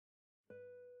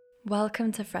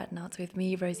Welcome to Fret Not with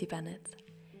me, Rosie Bennett.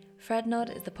 Fret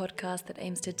Not is the podcast that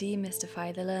aims to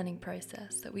demystify the learning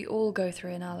process that we all go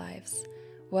through in our lives,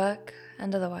 work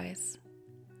and otherwise.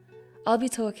 I'll be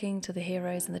talking to the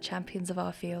heroes and the champions of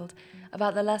our field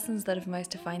about the lessons that have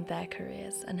most defined their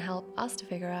careers and help us to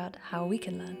figure out how we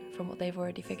can learn from what they've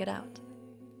already figured out.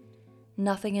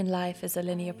 Nothing in life is a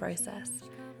linear process,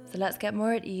 so let's get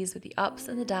more at ease with the ups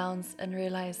and the downs and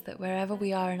realize that wherever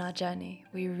we are in our journey,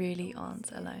 we really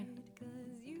aren't alone.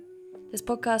 This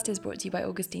podcast is brought to you by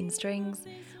Augustine Strings,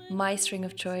 my string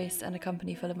of choice and a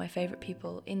company full of my favourite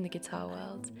people in the guitar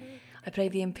world. I play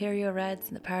the Imperial Reds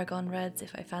and the Paragon Reds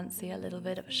if I fancy a little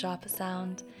bit of a sharper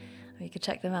sound. You can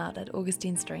check them out at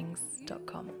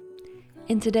augustinestrings.com.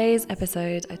 In today's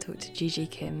episode, I talked to Gigi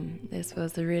Kim. This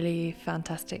was a really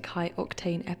fantastic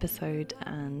high-octane episode,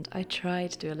 and I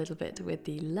tried to do a little bit with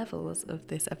the levels of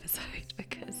this episode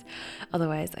because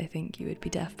otherwise I think you would be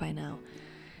deaf by now.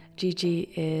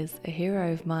 Gigi is a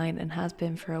hero of mine and has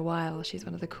been for a while. She's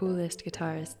one of the coolest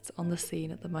guitarists on the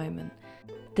scene at the moment.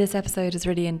 This episode is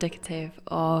really indicative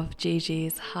of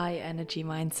Gigi's high energy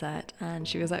mindset, and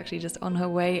she was actually just on her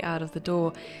way out of the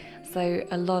door. So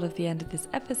a lot of the end of this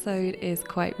episode is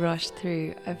quite rushed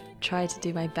through. I've tried to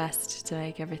do my best to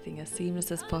make everything as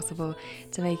seamless as possible,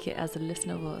 to make it as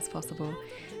listenable as possible.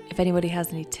 If anybody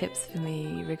has any tips for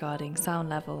me regarding sound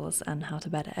levels and how to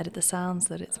better edit the sound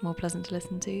so that it's more pleasant to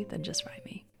listen to, then just write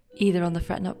me. Either on the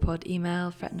Fret Not Pod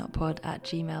email,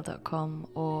 fretnotpod@gmail.com,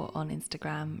 or on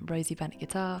Instagram, Rosie Bennett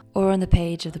Guitar, or on the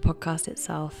page of the podcast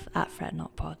itself at Fret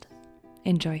Not Pod.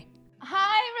 Enjoy.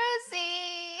 Hi,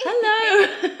 Rosie. Hello.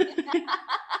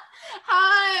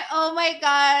 Hi. Oh my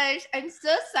gosh. I'm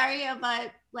so sorry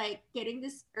about getting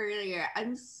this earlier.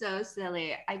 I'm so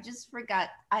silly. I just forgot.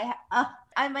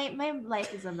 My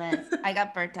life is a mess. I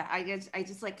got burnt out. I just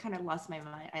kind of lost my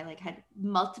mind. I had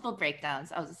multiple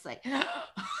breakdowns. I was just like,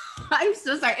 I'm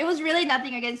so sorry. It was really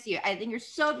nothing against you. I think you're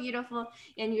so beautiful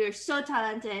and you're so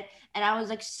talented. And I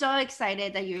was so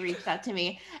excited that you reached out to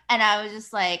me. And I was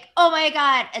just like, oh my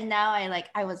God. And now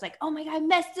I was like, oh my God, I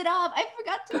messed it up. I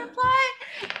forgot to reply.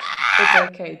 It's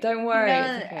okay. Don't worry. No,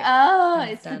 it's okay. Oh,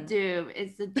 it's the doom.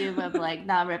 It's the doom of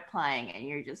not replying. And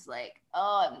you're just like,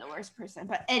 oh, I'm the worst person.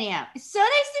 But anyhow, it's so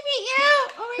nice to meet you.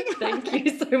 Oh my God. Thank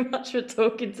you so much for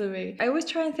talking to me. I always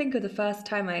try and think of the first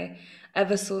time I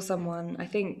ever saw someone. I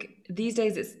think these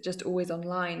days it's just always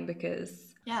online because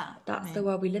that's the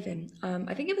world we live in.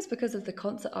 I think it was because of the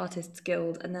Concert Artists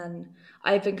Guild, and then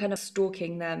I've been kind of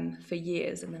stalking them for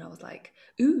years, and then I was like,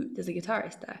 ooh, there's a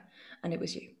guitarist there, and it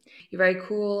was you. You're very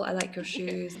cool. I like your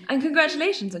shoes, and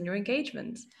congratulations on your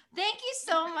engagement. Thank you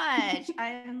so much.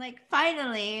 I'm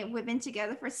finally, we've been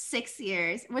together for 6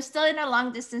 years. We're still in a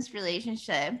long distance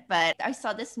relationship, but I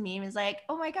saw this meme. It's like,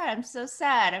 oh my God, I'm so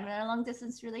sad. I'm in a long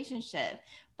distance relationship.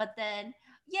 But then,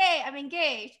 yay, I'm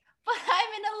engaged. But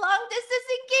I'm in a long distance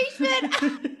engagement.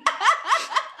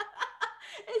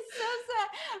 It's so sad.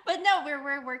 But no,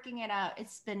 we're working it out.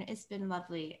 It's been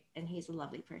lovely, and he's a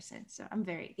lovely person. So I'm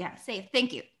very safe.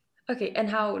 Thank you. Okay, and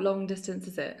how long distance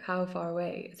is it? How far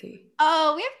away is he?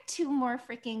 Oh, we have 2 more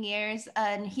freaking years,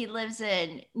 and he lives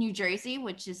in New Jersey,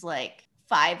 which is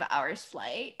 5 hours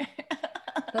flight.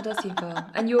 That does seem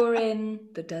far. And you're in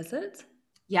the desert?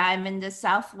 Yeah, I'm in the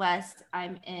Southwest.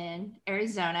 I'm in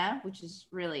Arizona, which is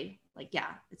really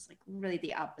it's really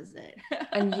the opposite.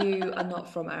 And you are not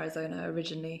from Arizona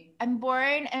originally? I'm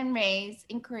born and raised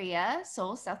in Korea,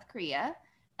 Seoul, South Korea.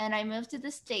 And I moved to the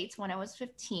States when I was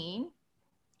 15.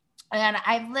 And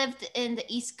I've lived in the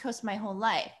East Coast my whole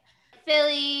life.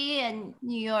 Philly and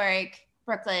New York,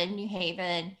 Brooklyn, New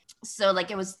Haven. So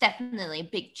it was definitely a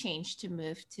big change to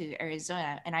move to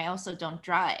Arizona. And I also don't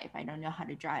drive. I don't know how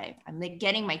to drive. I'm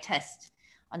getting my test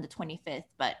on the 25th,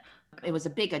 but it was a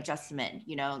big adjustment,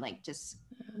 just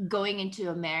going into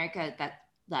America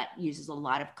that uses a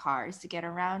lot of cars to get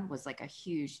around was a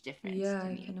huge difference. Yeah, to I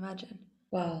me. can imagine.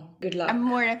 Wow, good luck. I'm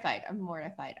mortified. I'm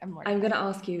going to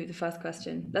ask you the first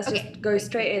question. Let's just go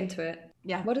straight into it.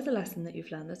 Yeah. What is the lesson that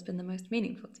you've learned that's been the most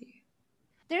meaningful to you?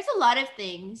 There's a lot of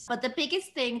things, but the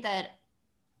biggest thing that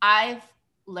I've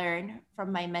learned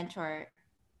from my mentor,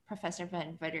 Professor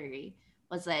Van Vettery,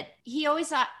 was that he always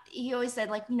said,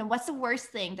 what's the worst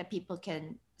thing that people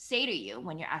can say to you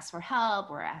when you're asked for help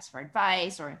or asked for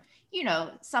advice or,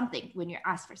 something, when you're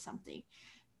asked for something.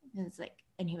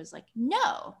 And he was like,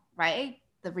 no, right?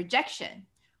 The rejection.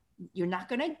 You're not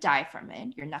going to die from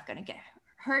it. You're not going to get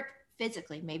hurt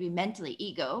physically, maybe mentally,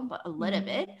 ego, but a little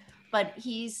bit. But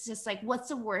he's just what's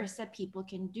the worst that people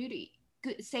can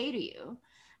say to you?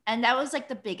 And that was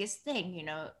the biggest thing,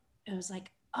 It was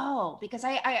oh, because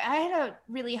I had a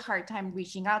really hard time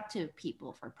reaching out to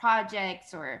people for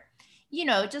projects or,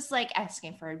 just like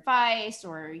asking for advice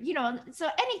or, so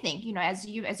anything, as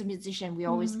a musician, we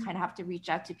always Mm. kind of have to reach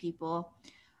out to people.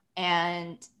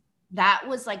 And that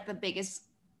was like the biggest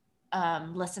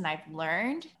lesson I've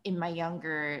learned in my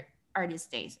younger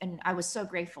artist days. And I was so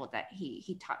grateful that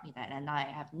he taught me that. And I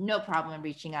have no problem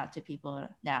reaching out to people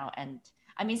now. And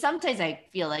I mean, sometimes I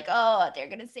feel like, oh, they're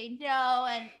gonna say no,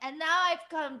 and now I've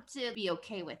come to be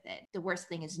okay with it. The worst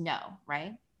thing is no,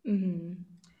 right? Mm-hmm.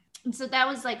 And so that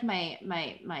was like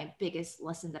my biggest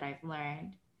lesson that I've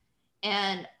learned.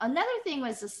 And another thing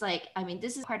was just like, I mean,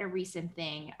 this is quite a recent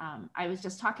thing. I was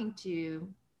just talking to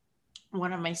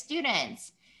one of my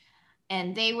students,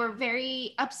 and they were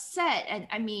very upset. And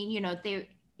I mean,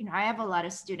 I have a lot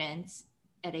of students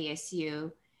at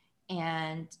ASU,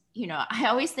 and I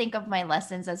always think of my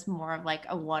lessons as more of like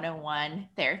a one-on-one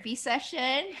therapy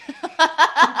session.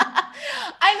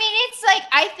 I mean, it's like,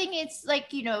 I think it's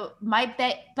like, my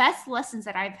best lessons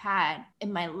that I've had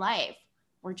in my life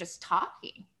were just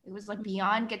talking. It was like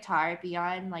beyond guitar,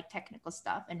 beyond like technical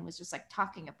stuff, and it was just like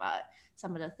talking about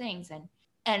some of the things.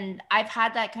 And I've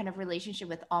had that kind of relationship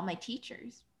with all my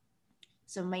teachers.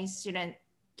 So my student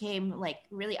came like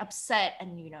really upset,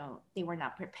 and they were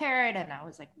not prepared, and I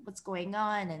was like, what's going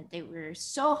on? And they were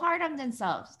so hard on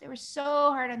themselves.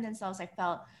 I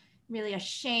felt really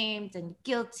ashamed and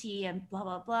guilty and blah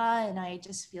blah blah, and I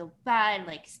just feel bad,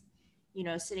 like,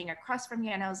 sitting across from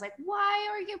you. And I was like, why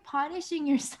are you punishing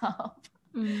yourself?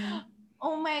 Mm.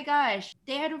 Oh my gosh,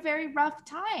 they had a very rough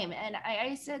time. And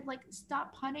I said, like,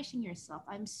 stop punishing yourself.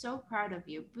 I'm so proud of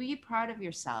you. Be proud of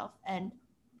yourself. And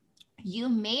you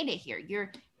made it here.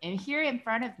 You're here in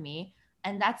front of me.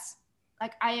 And that's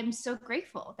like, I am so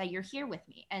grateful that you're here with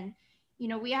me. And,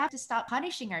 we have to stop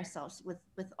punishing ourselves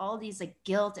with all these like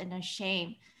guilt and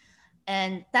shame.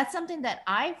 And that's something that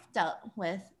I've dealt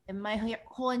with in my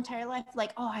whole entire life.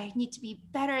 Like, oh, I need to be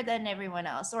better than everyone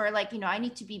else. Or like, I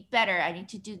need to be better. I need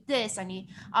to do this.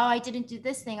 I didn't do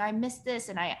this thing. I missed this.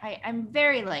 And I'm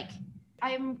very like,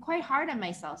 I'm quite hard on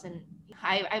myself. And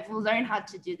I've learned how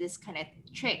to do this kind of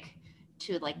trick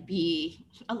to like be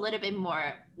a little bit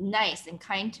more nice and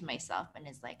kind to myself. And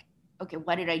it's like, okay,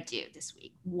 what did I do this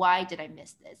week? Why did I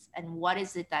miss this? And what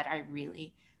is it that I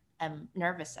really am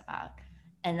nervous about?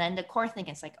 And then the core thing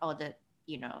is like, oh,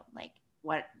 like,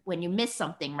 what, when you miss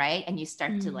something, right? And you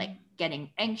start to like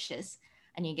getting anxious,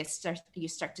 and you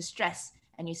start to stress,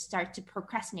 and you start to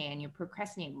procrastinate, and you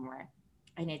procrastinate more,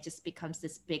 and it just becomes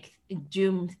this big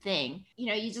doom thing.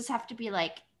 You just have to be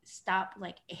like, stop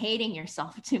like hating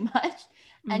yourself too much,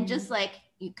 and just like,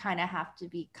 you kind of have to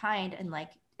be kind, and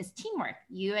like, it's teamwork,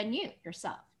 you and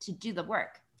yourself, to do the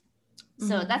work.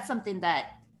 So that's something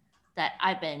that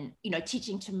I've been,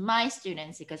 teaching to my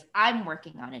students, because I'm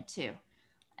working on it too.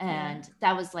 And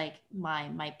that was like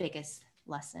my biggest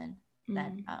lesson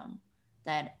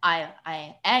that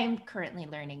I am currently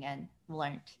learning and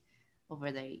learned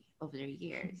over the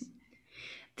years.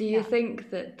 Do you think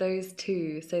that those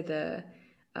two, so the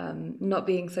not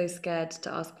being so scared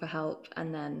to ask for help,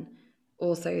 and then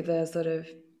also the sort of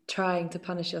trying to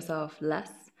punish yourself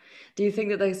less, do you think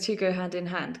that those two go hand in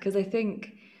hand? Because I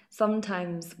think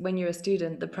sometimes when you're a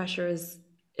student, the pressure is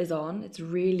on.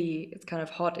 It's kind of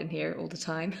hot in here all the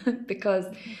time because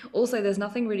also there's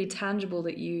nothing really tangible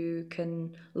that you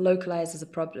can localize as a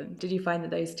problem. Did you find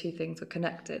that those two things were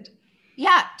connected?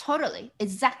 Yeah, totally.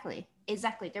 Exactly.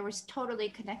 They were totally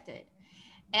connected.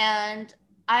 And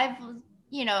I've,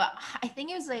 I think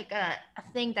it was like a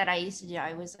thing that I used to do.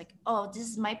 I was like, oh, this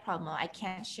is my problem. I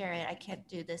can't share it. I can't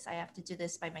do this. I have to do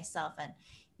this by myself. And,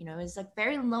 it was like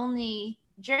very lonely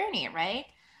journey, right?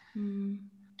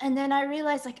 And then I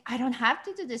realized, like, I don't have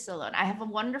to do this alone. I have a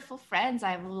wonderful friends. I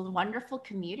have a wonderful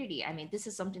community. I mean, this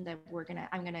is something that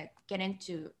I'm gonna get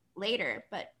into later.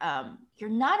 But you're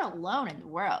not alone in the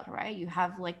world, right? You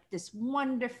have like this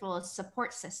wonderful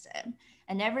support system,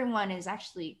 and everyone is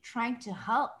actually trying to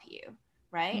help you,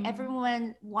 right?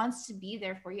 Everyone wants to be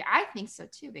there for you. I think so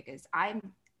too, because I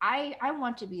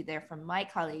want to be there for my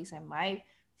colleagues and my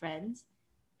friends.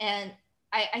 And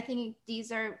I think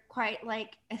these are quite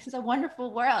like, it's a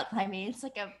wonderful world. I mean, it's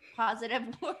like a positive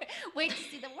way to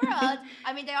see the world.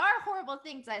 I mean, there are horrible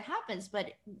things that happens,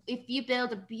 but if you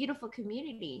build a beautiful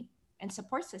community and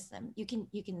support system, you can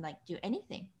like do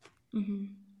anything.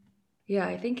 Yeah,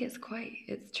 I think it's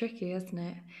tricky, isn't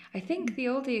it? I think the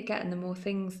older you get and the more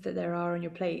things that there are on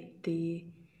your plate, the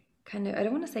kind of, I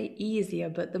don't want to say easier,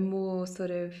 but the more sort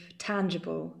of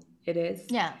tangible it is.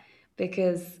 Yeah.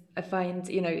 Because I find,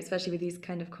 especially with these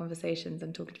kind of conversations,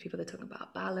 I'm talking to people, they're talking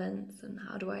about balance and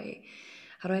how do I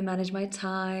how do I manage my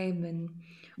time? And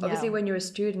obviously Yeah. when you're a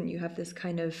student, you have this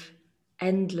kind of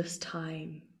endless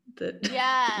time that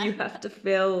Yeah. you have to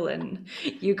fill, and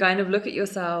you kind of look at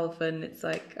yourself and it's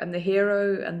like, I'm the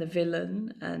hero and the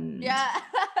villain, and Yeah.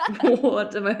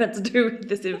 what am I meant to do with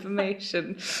this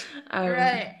information?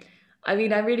 Right. I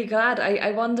mean, I'm really glad.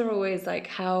 I wonder always, like,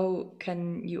 how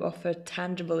can you offer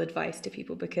tangible advice to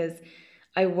people? Because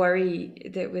I worry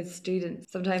that with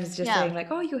students, sometimes just Yeah. saying,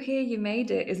 like, oh, you're here, you made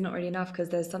it, is not really enough, because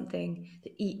there's something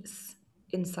that eats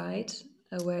inside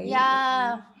away.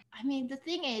 Yeah. I mean, the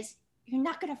thing is, you're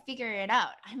not gonna figure it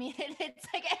out. I mean, it's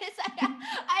like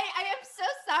I am so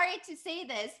sorry to say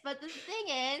this, but the thing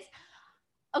is,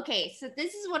 okay, so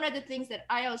this is one of the things that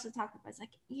I also talk about. It's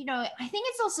like, I think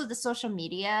it's also the social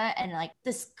media and like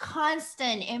this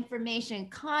constant information,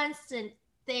 constant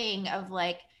thing of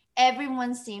like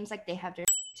everyone seems like they have their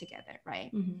together,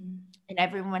 right? Mm-hmm. And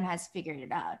everyone has figured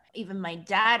it out. Even my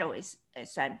dad always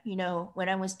said, when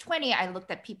I was 20, I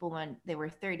looked at people when they were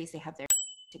 30s, they have their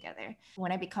together.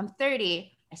 When I become 30,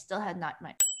 I still had not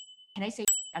my, can I say,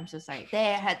 I'm so sorry.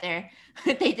 They had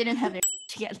they didn't have their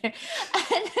together.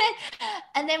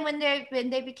 And then when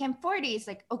they became 40, it's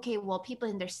like, okay, well, people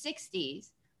in their 60s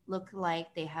look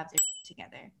like they have their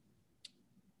together.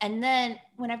 And then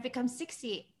when I become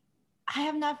 60, I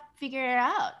have not figured it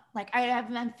out. Like I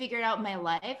haven't figured out my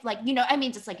life. Like, I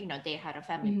mean, just like, they had a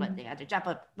family, but they had a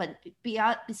job, but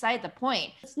beside the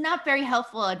point, it's not very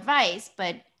helpful advice,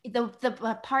 but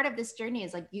the part of this journey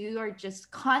is like, you are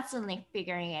just constantly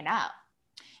figuring it out.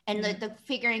 And the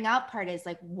figuring out part is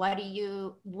like, what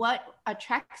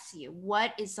attracts you?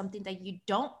 What is something that you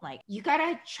don't like? You got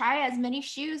to try as many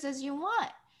shoes as you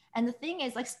want. And the thing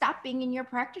is, like, stop being in your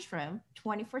practice room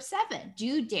 24/7.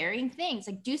 Do daring things,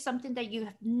 like do something that you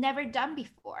have never done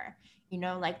before.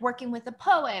 Like working with a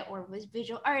poet or with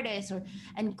visual artists,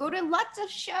 and go to lots of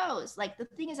shows. Like the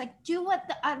thing is, like, do what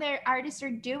the other artists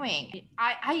are doing.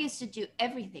 I used to do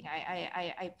everything.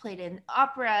 I played in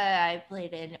opera. I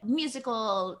played in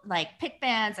musical, like pit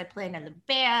bands. I played in the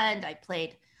band. I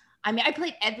played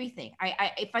everything.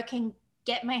 If I can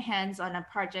get my hands on a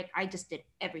project, I just did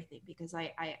everything because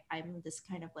I'm this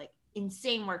kind of like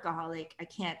insane workaholic. I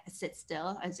can't sit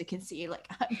still, as you can see. Like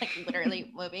I'm like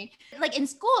literally moving. Like in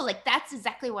school, like that's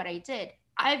exactly what I did.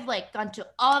 I've like gone to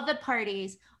all the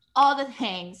parties, all the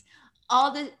hangs,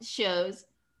 all the shows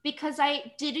because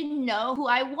I didn't know who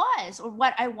I was or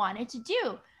what I wanted to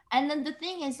do. And then the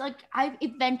thing is, like, I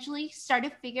eventually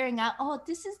started figuring out, oh,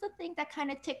 this is the thing that kind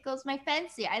of tickles my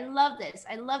fancy. I love this.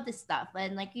 I love this stuff.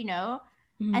 And like,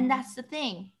 and that's the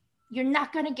thing. You're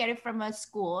not going to get it from a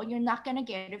school. You're not going to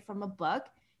get it from a book.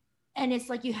 And it's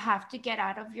like, you have to get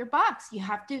out of your box. You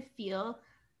have to feel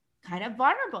kind of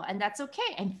vulnerable, and that's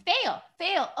okay. And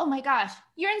fail. Oh my gosh,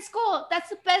 you're in school. That's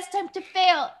the best time to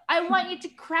fail. I want you to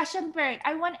crash and burn.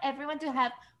 I want everyone to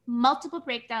have multiple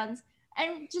breakdowns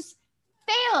and just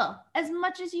fail as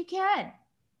much as you can.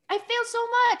 I failed so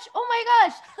much. Oh my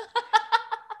gosh.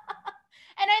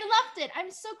 And I loved it.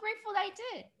 I'm so grateful that I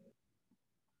did.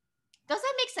 Does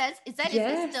that make sense? Is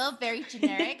it still very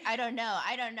generic? I don't know.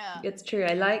 It's true.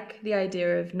 I like the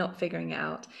idea of not figuring it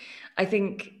out. I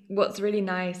think what's really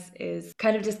nice is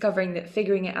kind of discovering that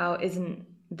figuring it out isn't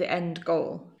the end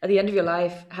goal. At the end of your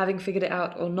life, having figured it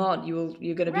out or not,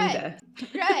 you're going to be there.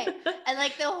 Right. And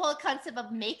like the whole concept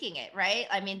of making it, right?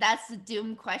 I mean, that's the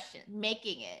doom question,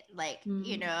 making it. Like,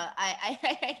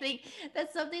 I think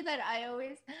that's something that I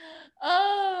always,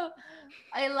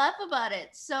 I laugh about it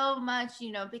so much,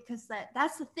 because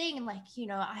that's the thing. Like,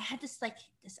 I had this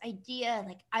idea,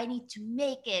 like I need to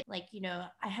make it. Like,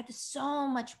 I had so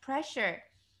much pressure.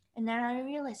 And then I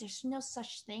realized there's no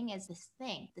such thing as this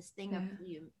thing of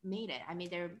you made it. I mean,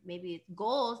 there may be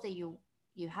goals that you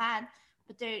had,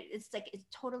 but it's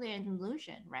totally an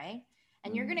illusion, right?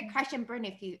 And you're gonna crash and burn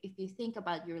if you think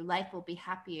about your life will be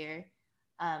happier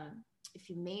if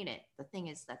you made it. The thing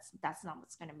is, that's not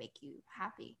what's gonna make you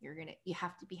happy. You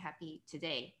have to be happy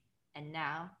today and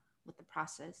now with the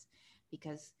process,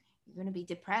 because you're going to be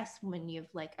depressed when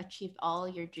you've like achieved all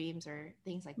your dreams or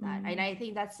things like that. And I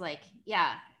think that's like,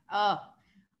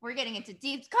 we're getting into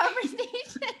deep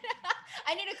conversation.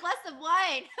 I need a glass of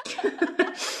wine.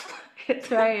 It's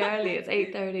very early. It's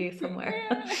 8:30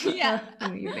 somewhere. Yeah.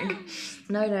 In the evening.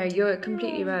 No, you're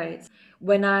completely right.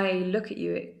 When I look at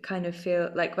you, it kind of feel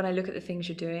like, when I look at the things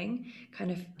you're doing,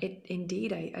 kind of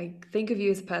indeed, I think of you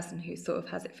as a person who sort of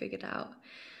has it figured out.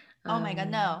 Oh my God,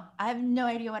 no. I have no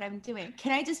idea what I'm doing.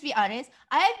 Can I just be honest?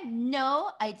 I have no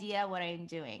idea what I'm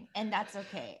doing, and that's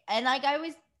okay. And like I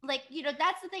was like,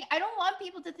 that's the thing. I don't want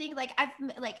people to think like I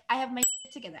have my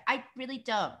together. I really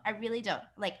don't.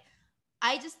 Like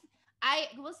I I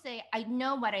will say I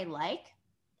know what I like.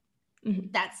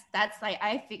 Mhm. That's like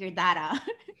I figured that out.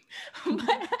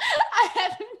 But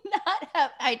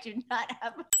I do not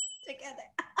have together.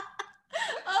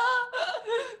 Oh,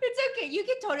 it's okay. You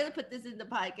can totally put this in the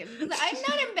podcast because I'm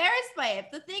not embarrassed by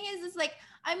it. The thing is, it's like,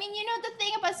 I mean, you know, the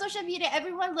thing about social media,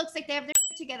 everyone looks like they have their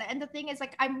together. And the thing is,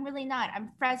 like, I'm really not.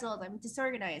 I'm frazzled. I'm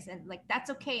disorganized. And, like, that's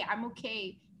okay. I'm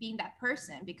okay being that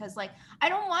person because, like, I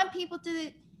don't want people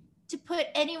to put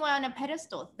anyone on a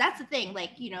pedestal. That's the thing.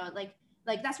 Like, you know, like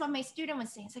that's what my student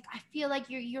was saying. It's like, I feel like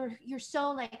you're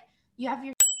so, like, you have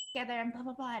your together and blah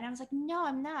blah blah, and I was like, no,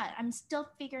 I'm not. I'm still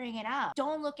figuring it out.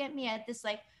 Don't look at me at this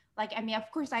like, I mean, of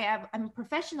course I'm a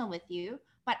professional with you,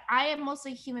 but I am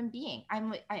mostly a human being.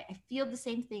 I feel the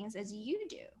same things as you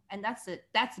do, and that's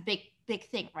a big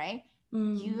thing, right?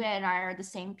 You and I are the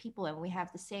same people, and we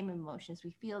have the same emotions.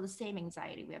 We feel the same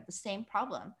anxiety. We have the same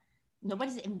problem.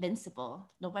 Nobody's invincible.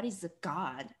 Nobody's a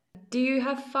god. Do you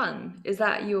have fun? Is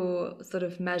that your sort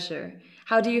of measure?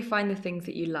 How do you find the things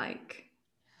that you like?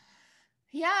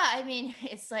 Yeah, I mean,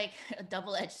 it's like a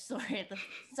double-edged sword.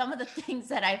 Some of the things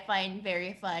that I find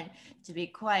very fun to be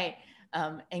quite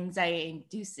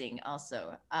anxiety-inducing,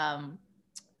 also.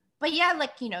 But yeah,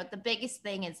 like, you know, the biggest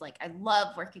thing is like I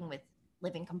love working with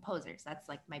living composers. That's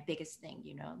like my biggest thing,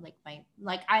 you know.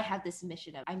 Like I have this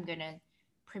mission of I'm gonna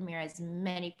premiere as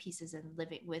many pieces and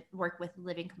work with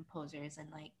living composers and,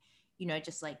 like, you know,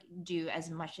 just like do as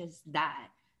much as that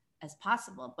as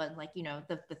possible. But, like, you know,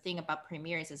 the thing about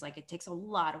premieres is like it takes a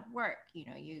lot of work. You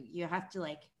know, you have to,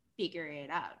 like, figure it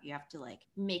out. You have to, like,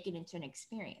 make it into an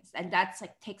experience, and that's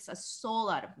like takes a soul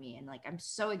out of me, and, like, I'm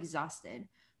so exhausted.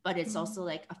 But it's also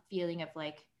like a feeling of,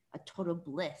 like, a total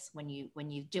bliss when you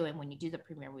do it, when you do the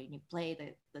premiere, when you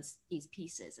play these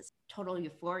pieces. It's total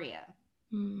euphoria.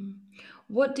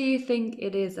 What do you think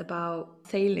it is about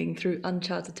sailing through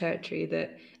uncharted territory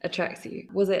that attracts you?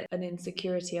 Was it an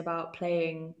insecurity about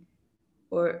playing,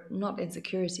 or not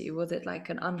insecurity? Was it like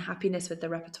an unhappiness with the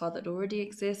repertoire that already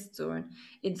exists, or an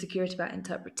insecurity about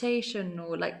interpretation,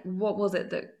 or like what was it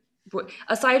that,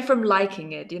 aside from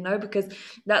liking it, you know, because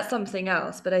that's something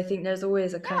else, but I think there's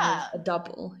always a kind of Yeah, a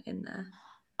double in there.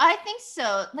 I think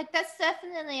so. Like, that's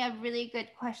definitely a really good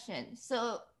question.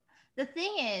 So the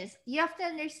thing is, you have to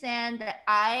understand that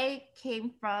I came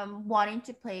from wanting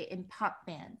to play in pop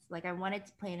bands. Like, I wanted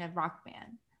to play in a rock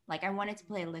band. Like, I wanted to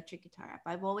play electric guitar.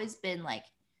 I've always been, like,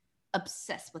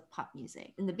 obsessed with pop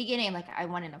music. In the beginning, like, I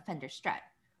wanted a Fender Strat,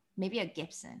 maybe a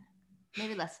Gibson,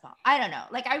 maybe Les Paul. I don't know.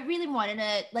 Like, I really wanted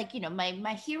to, like, you know,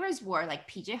 my heroes were like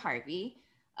PJ Harvey,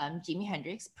 Jimi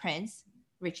Hendrix, Prince,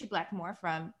 Richie Blackmore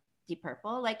from Deep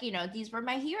Purple. Like, you know, these were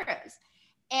my heroes.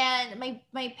 And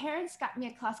my parents got me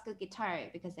a classical guitar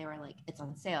because they were like, it's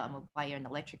on sale. I'm gonna buy you an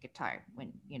electric guitar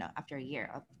when, you know, after a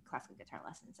year of classical guitar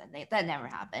lessons. And that never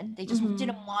happened. They just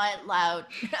didn't want loud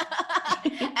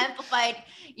amplified,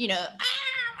 you know,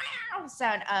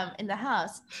 sound in the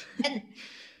house. And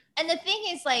the thing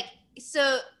is, like,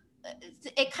 so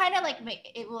it kind of like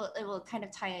it will kind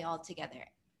of tie it all together.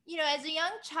 You know, as a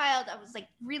young child, I was like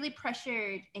really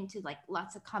pressured into like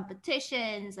lots of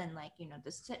competitions, and, like, you know,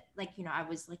 this, like, you know, I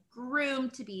was like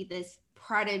groomed to be this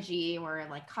prodigy or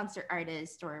like concert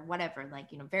artist or whatever,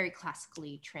 like, you know, very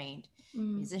classically trained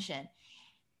musician.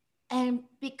 And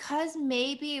because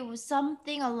maybe it was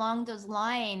something along those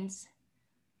lines,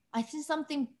 I think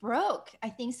something broke. I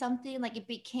think something, like, it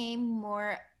became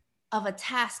more of a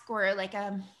task, or like,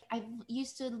 I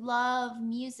used to love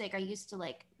music. I used to,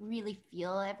 like, really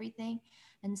feel everything,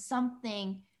 and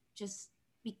something just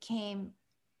became,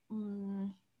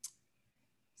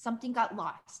 something got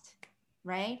lost,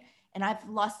 right? And I've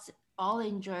lost all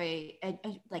enjoy,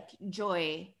 like,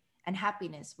 joy and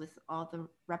happiness with all the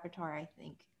repertoire, I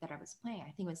think, that I was playing.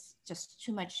 I think it was just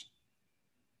too much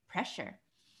pressure.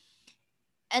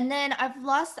 And then I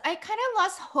kind of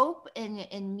lost hope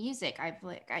in music. I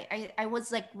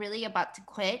was like really about to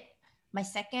quit my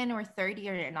second or third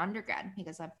year in undergrad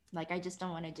because I'm like, I just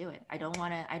don't want to do it. I don't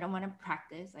want to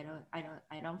practice.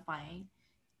 I don't find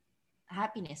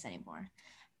happiness anymore.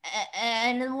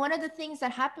 And one of the things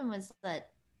that happened was that,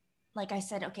 like, I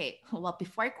said, okay, well,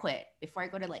 before I quit, before I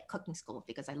go to, like, cooking school,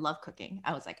 because I love cooking,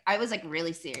 I was like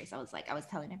really serious. I was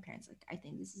telling my parents, like, I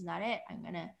think this is not it.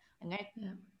 Yeah.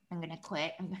 I'm gonna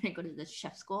quit. I'm gonna go to the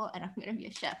chef school and I'm gonna be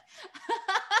a chef.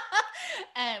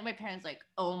 And my parents like,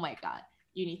 oh my god,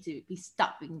 you need to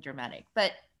stop being dramatic.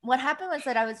 But what happened was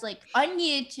that I was like on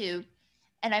YouTube,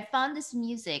 and I found this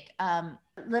music,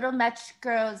 Little Match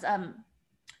Girl's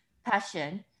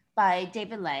Passion by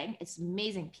David Lang. It's an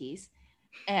amazing piece.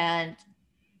 And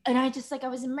I just, like, I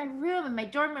was in my room, in my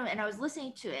dorm room, and I was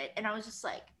listening to it, and I was just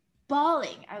like,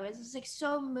 bawling. I was just like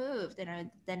so moved.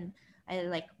 And then I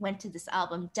like went to this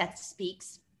album, Death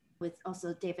Speaks, with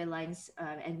also David Lyons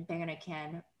and Bang on a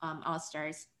Can, All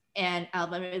Stars and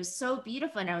album. It was so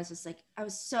beautiful. And I was just like, I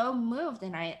was so moved.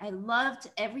 And I loved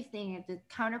everything at the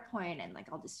counterpoint and like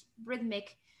all this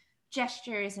rhythmic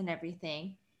gestures and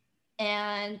everything.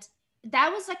 And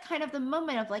that was like kind of the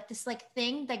moment of like this like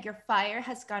thing that your fire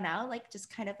has gone out, like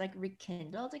just kind of like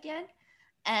rekindled again.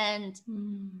 And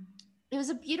it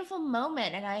was a beautiful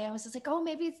moment. And I was just like, oh,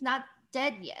 maybe it's not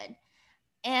dead yet.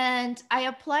 And I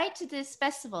applied to this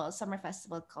festival, summer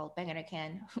festival called Bang on a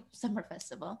Can Summer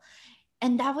Festival.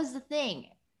 And that was the thing.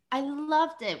 I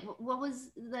loved it. What was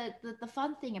the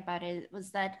fun thing about it was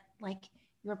that like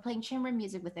you were playing chamber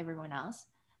music with everyone else.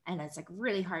 And it's like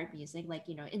really hard music. Like,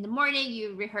 you know, in the morning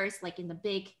you rehearse like in the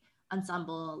big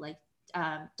ensemble, like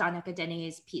Donna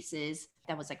Kadene's pieces.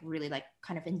 That was like really like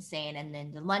kind of insane. And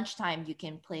then the lunchtime you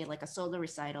can play like a solo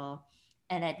recital.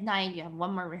 And at night you have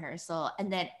one more rehearsal.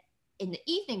 And then in the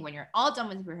evening when you're all done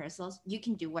with rehearsals, you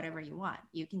can do whatever you want.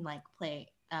 You can like play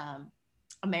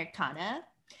Americana,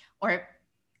 or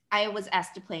I was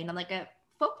asked to play in like a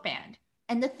folk band.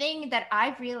 And the thing that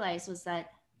I realized was that,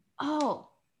 oh,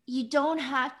 you don't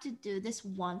have to do this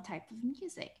one type of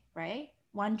music, right?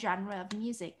 One genre of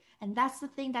music. And that's the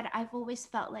thing that I've always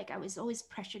felt like I was always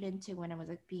pressured into when I was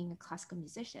like being a classical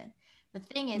musician. The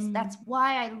thing is, that's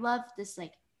why I love this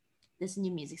like this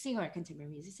new music scene or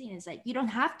contemporary music scene is like you don't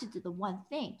have to do the one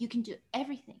thing. You can do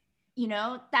everything. You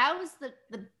know, that was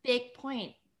the big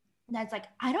point. That's like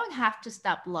I don't have to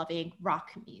stop loving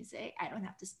rock music. I don't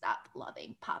have to stop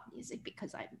loving pop music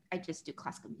because I just do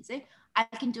classical music. I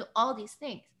can do all these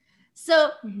things.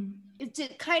 So to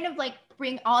kind of like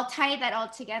tie that all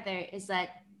together is that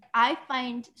I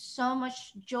find so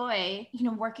much joy, you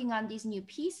know, working on these new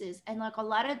pieces. And like a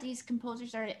lot of these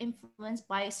composers are influenced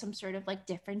by some sort of like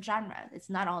different genre. It's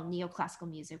not all neoclassical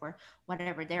music or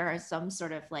whatever. There are some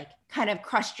sort of like kind of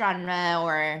cross genre,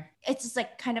 or it's just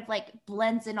like kind of like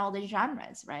blends in all the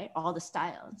genres, right? All the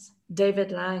styles.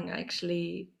 David Lang,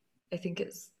 actually, I think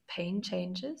it's Pain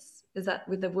Changes. Is that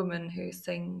with the woman who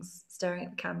sings staring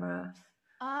at the camera?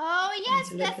 Oh yes,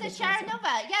 that's the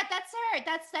Sharanova. Yeah, that's her.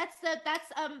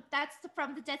 That's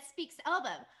from the Dead Speaks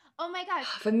album. Oh my gosh.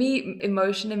 For me,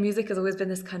 emotion in music has always been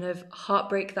this kind of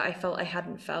heartbreak that I felt I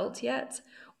hadn't felt yet,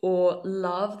 or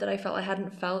love that I felt I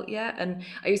hadn't felt yet. And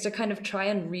I used to kind of try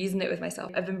and reason it with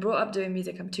myself. I've been brought up doing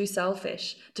music. I'm too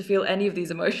selfish to feel any of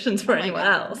these emotions for anyone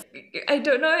else. I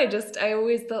don't know. I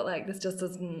always thought like it just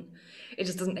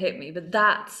doesn't hit me. But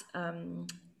that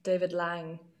David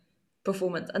Lang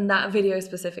performance and that video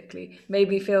specifically made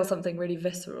me feel something really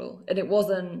visceral, and it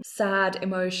wasn't sad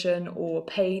emotion or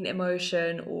pain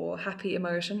emotion or happy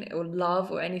emotion or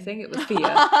love or anything. It was fear.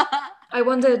 I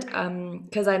wondered,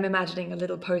 because I'm imagining a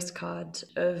little postcard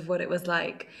of what it was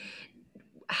like,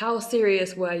 how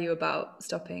serious were you about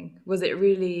stopping? Was it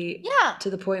really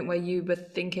to the point where you were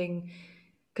thinking,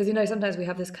 because, you know, sometimes we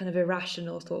have this kind of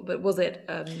irrational thought, but was it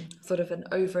sort of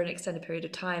over an extended period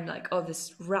of time, like, oh,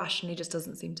 this rationally just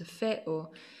doesn't seem to fit? Or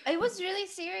it was really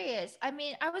serious. I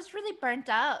mean, I was really burnt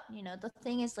out. You know, the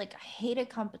thing is, like, I hated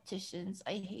competitions.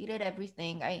 I hated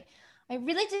everything. I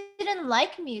really didn't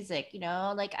like music, you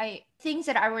know, like things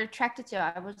that I were attracted to.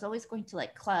 I was always going to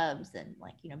like clubs and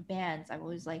like, you know, bands. I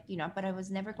was like, you know, but I was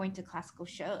never going to classical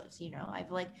shows, you know.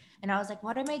 And I was like,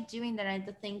 what am I doing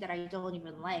the thing that I don't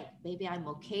even like? Maybe I'm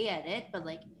okay at it, but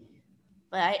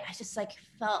I just like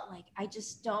felt like I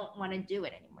just don't want to do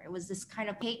it anymore. It was this kind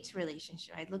of hate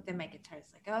relationship. I looked at my guitar,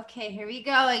 it's like, okay, here we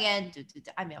go again.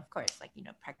 I mean, of course, like, you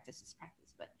know, practice is practice,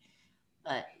 but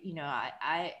you know,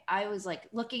 I was like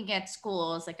looking at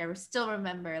schools. Like I still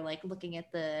remember like looking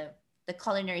at the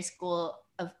Culinary School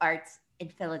of Arts in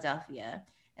Philadelphia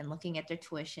and looking at their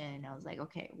tuition. I was like,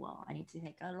 okay, well, I need to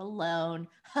take out a loan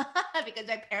because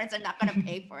my parents are not going to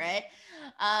pay for it.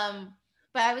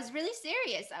 But I was really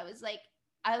serious. I was like,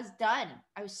 I was done.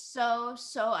 I was so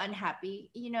unhappy.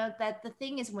 You know, that the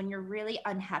thing is, when you're really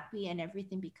unhappy and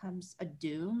everything becomes a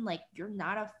doom, like you're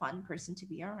not a fun person to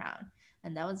be around.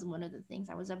 And that was one of the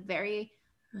things. I was a very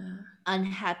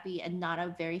unhappy and not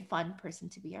a very fun person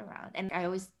to be around. And I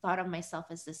always thought of myself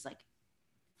as this like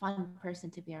fun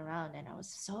person to be around. And I was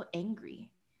so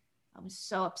angry. I was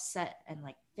so upset and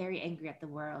like very angry at the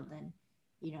world. And,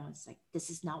 you know, it's like, this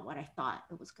is not what I thought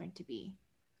it was going to be.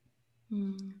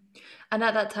 And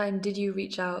at that time, did you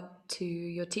reach out to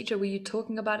your teacher? Were you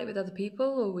talking about it with other people,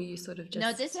 or were you sort of just...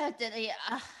 No, this had to,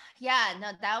 yeah,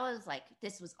 no, that was like,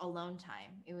 this was alone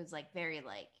time. It was like very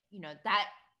like, you know, that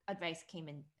advice came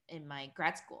in my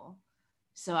grad school.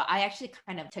 So I actually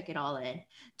kind of took it all in,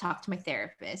 talked to my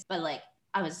therapist, but like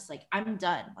I was like, I'm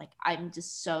done. Like, I'm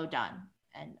just so done.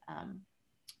 And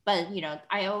but you know,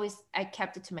 I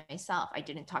kept it to myself. I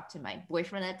didn't talk to my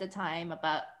boyfriend at the time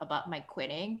about my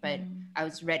quitting, but I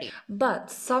was ready. But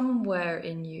somewhere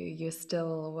in you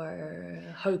still were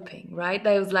hoping, right?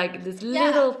 There was like this Yeah.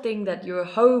 little thing that you were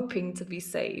hoping to be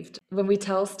saved. When we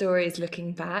tell stories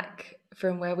looking back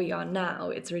from where we are now,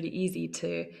 it's really easy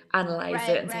to analyze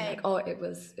it and say like, oh, it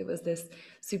was this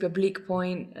super bleak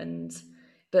point,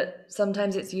 but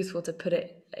sometimes it's useful to put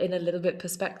it in a little bit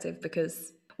perspective,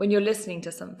 because when you're listening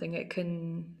to something, it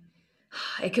can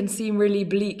seem really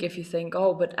bleak if you think,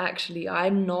 oh, but actually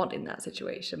I'm not in that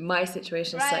situation. My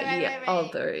situation is slightly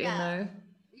other, you know?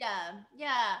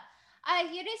 Yeah.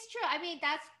 It is true. I mean,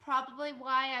 that's probably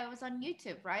why I was on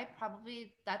YouTube, right?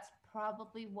 That's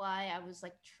probably why I was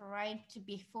like trying to,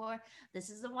 before, this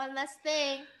is the one less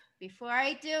thing, before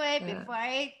I do it, Yeah. before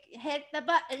I hit the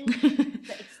button,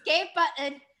 the escape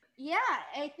button. Yeah,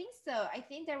 I think so. I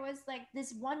think there was like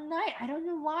this one night, I don't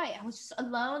know why, I was just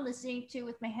alone listening to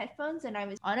with my headphones, and I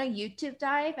was on a YouTube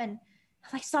dive, and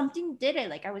like something did it.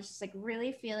 Like I was just like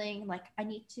really feeling like I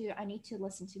need to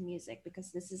listen to music,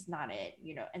 because this is not it,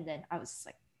 you know. And then I was just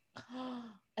like,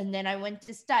 and then I went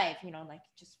to dive, you know, like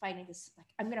just finding this, like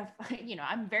I'm gonna find, you know,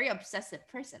 I'm a very obsessive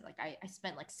person. Like I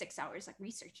spent like 6 hours like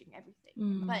researching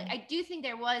everything. But I do think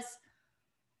there was,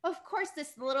 of course,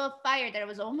 this little fire that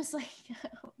was almost like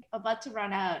about to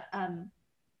run out.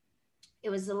 It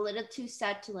was a little too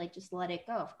sad to like just let it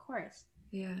go, of course.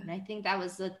 Yeah. And I think that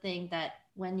was the thing, that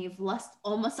when you've lost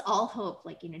almost all hope,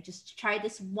 like, you know, just try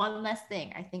this one less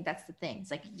thing. I think that's the thing. It's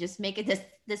like, just make it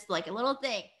this like a little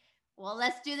thing. Well,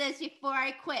 let's do this before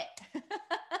I quit.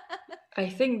 I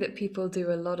think that people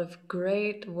do a lot of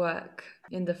great work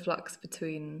in the flux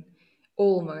between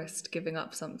almost giving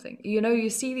up something. You know, you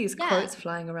see these quotes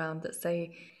flying around that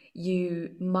say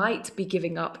you might be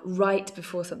giving up right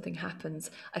before something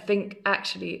happens. I think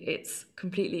actually it's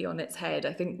completely on its head.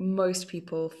 I think most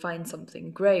people find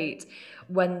something great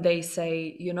when they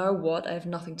say, you know what, I have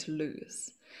nothing to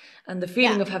lose. And the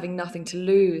feeling of having nothing to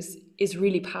lose is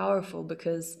really powerful,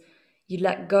 because you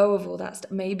let go of all that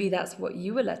stuff. Maybe that's what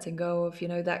you were letting go of, you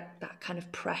know, that kind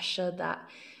of pressure, that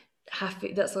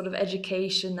sort of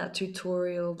education, that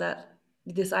tutorial, that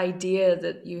this idea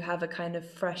that you have a kind of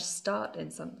fresh start in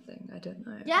something. I don't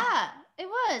know. Yeah, it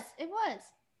was.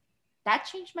 That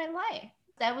changed my life.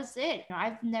 That was it.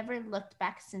 I've never looked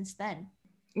back since then.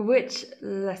 Which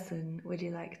lesson would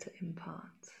you like to impart?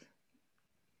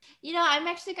 You know, I'm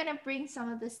actually going to bring some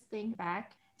of this thing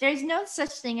back. There's no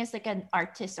such thing as like an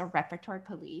artist or repertoire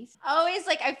police. Always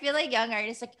like, I feel like young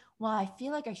artists like, well, I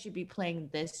feel like I should be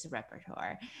playing this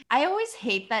repertoire. I always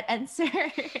hate that answer.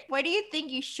 Why do you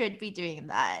think you should be doing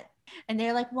that? And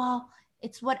they're like, well,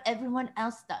 it's what everyone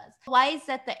else does. Why is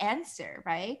that the answer,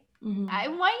 right? I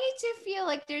want you to feel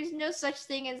like there's no such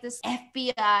thing as this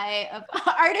FBI of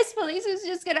artist police who's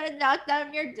just gonna knock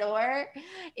down your door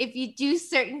if you do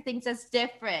certain things that's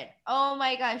different. Oh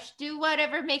my gosh, do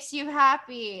whatever makes you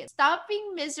happy. Stop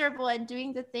being miserable and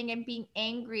doing the thing and being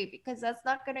angry, because that's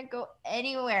not gonna go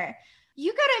anywhere.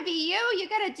 You gotta be you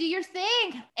gotta do your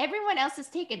thing. Everyone else is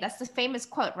taken. That's the famous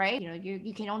quote, right? You know,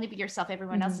 you can only be yourself,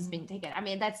 everyone else has been taken. I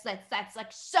mean, that's like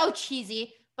so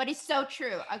cheesy, but it's so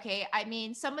true. Okay, I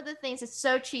mean, some of the things is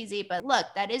so cheesy, but look,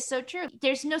 that is so true.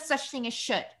 There's no such thing as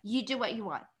should. You do what you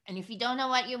want, and if you don't know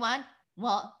what you want,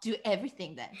 well, do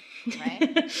everything then,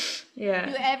 right? Yeah.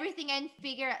 Do everything and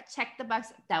figure out, check the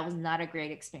box. That was not a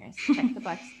great experience. Check the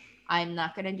box. I'm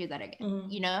not gonna do that again.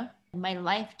 You know, my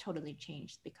life totally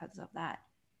changed because of that.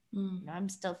 You know, I'm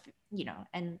still, you know,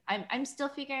 and I'm still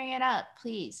figuring it out.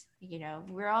 Please, you know,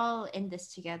 we're all in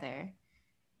this together,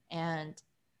 and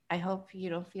I hope you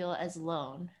don't feel as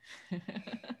alone.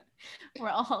 We're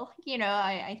all, you know,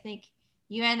 I think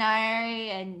you and I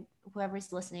and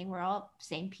whoever's listening, we're all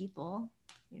same people,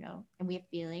 you know, and we have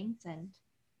feelings, and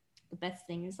the best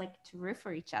thing is like to root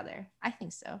for each other. I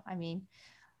think so. I mean,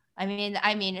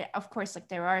 of course, like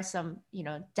there are some, you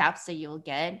know, doubts that you'll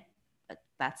get, but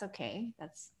that's okay.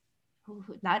 That's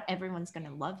not everyone's going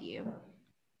to love you.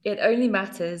 It only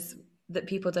matters that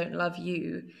people don't love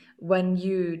you when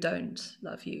you don't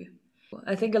love you.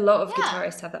 I think a lot of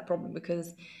guitarists have that problem,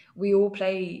 because we all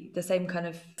play the same kind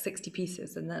of 60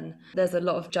 pieces, and then there's a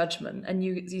lot of judgment, and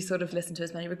you sort of listen to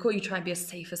as many record, you try and be as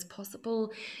safe as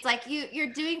possible. It's like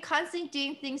you're constantly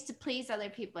doing things to please other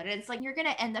people, and it's like you're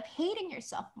gonna end up hating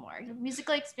yourself more. Your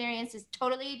musical experience is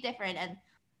totally different, and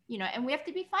you know, and we have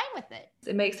to be fine with it.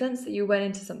 It makes sense that you went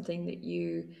into something that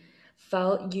you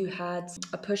felt you had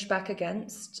a pushback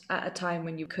against at a time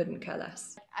when you couldn't care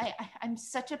less. I'm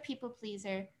such a people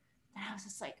pleaser And I was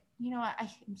just like, I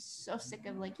am so sick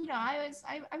of like, I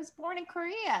was born in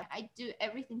Korea. I do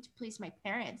everything to please my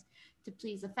parents, to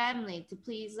please the family, to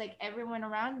please like everyone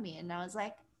around me. And I was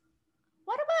like,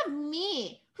 what about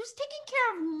me? Who's taking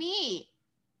care of me?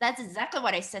 That's exactly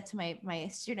what I said to my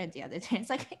student the other day. It's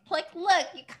like look,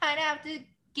 you kind of have to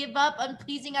give up on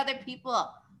pleasing other people.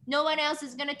 No one else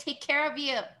is gonna take care of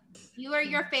you. You are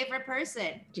your favorite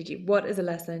person. Gigi, what is a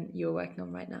lesson you're working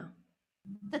on right now?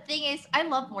 The thing is, I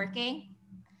love working,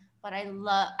 but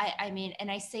I mean, and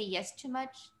I say yes too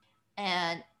much,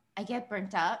 and I get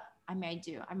burnt out. I mean, I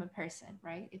do. I'm a person,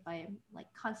 right? If I am like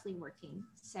constantly working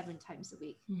 7 times a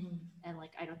week, and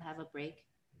like I don't have a break,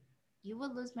 you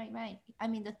will lose my mind. I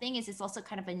mean, the thing is, it's also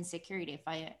kind of an insecurity. If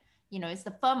I, it's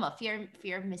the FOMO,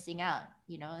 fear of missing out.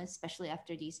 Especially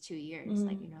after these 2 years,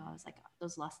 like I was like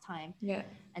those lost time. Yeah.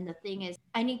 And the thing is,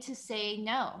 I need to say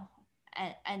no,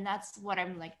 and that's what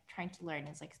I'm like trying to learn.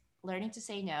 Is like learning to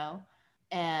say no,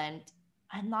 and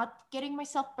I'm not getting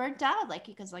myself burnt out. Like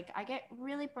because like I get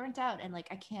really burnt out, and like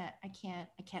I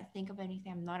can't think of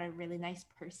anything. I'm not a really nice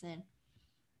person.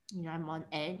 I'm on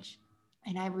edge.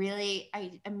 And I'm really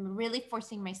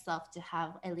forcing myself to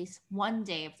have at least one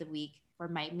day of the week for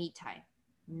my me time.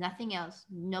 Nothing else.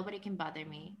 Nobody can bother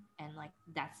me. And like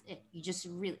that's it. You just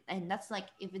really, and that's like,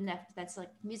 even if that's like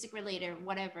music related,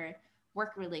 whatever,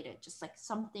 work related, just like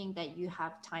something that you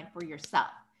have time for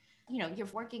yourself. You're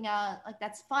working out, like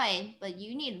that's fine, but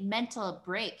you need mental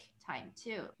break time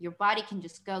too. Your body can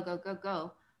just go, go, go,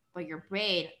 go. But your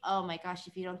brain, oh my gosh,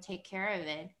 if you don't take care of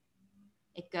it,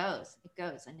 it goes.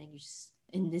 And then you just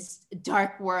in this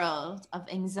dark world of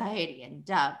anxiety and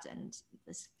doubt and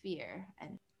this fear.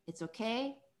 And it's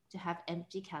okay to have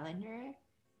empty calendar.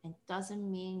 And doesn't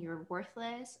mean you're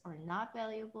worthless or not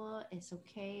valuable. It's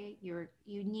okay. You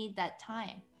need that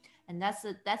time. And that's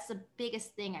the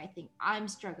biggest thing I think I'm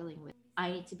struggling with.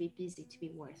 I need to be busy to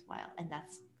be worthwhile. And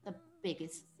that's the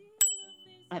biggest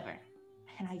ever.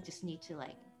 And I just need to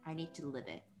I need to live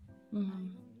it.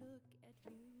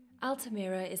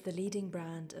 Altamira is the leading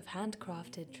brand of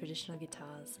handcrafted traditional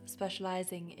guitars,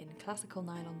 specialising in classical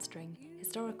nylon string,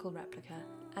 historical replica,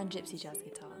 and gypsy jazz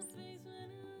guitars.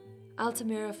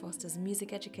 Altamira fosters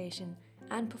music education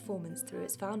and performance through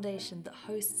its foundation that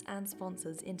hosts and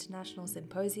sponsors international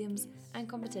symposiums and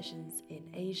competitions in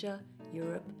Asia,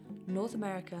 Europe, North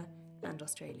America, and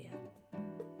Australia.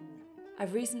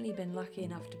 I've recently been lucky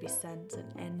enough to be sent an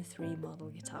N3 model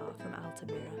guitar from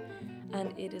Altamira,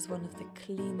 and it is one of the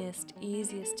cleanest,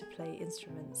 easiest to play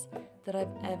instruments that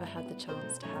I've ever had the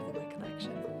chance to have in my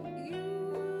collection.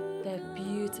 They're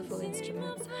beautiful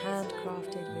instruments,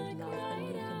 handcrafted with love, and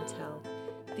you can tell.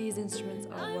 These instruments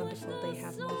are wonderful. They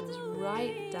have models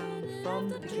right down from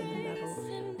the beginner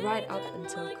level, right up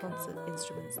until concert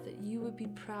instruments that you would be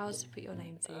proud to put your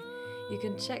name to. You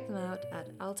can check them out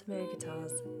at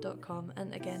altamiraguitars.com,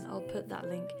 and again, I'll put that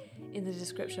link in the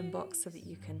description box so that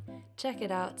you can check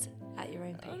it out at your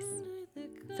own pace.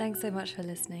 Thanks so much for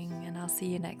listening, and I'll see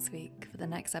you next week for the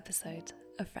next episode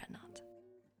of Fret Not.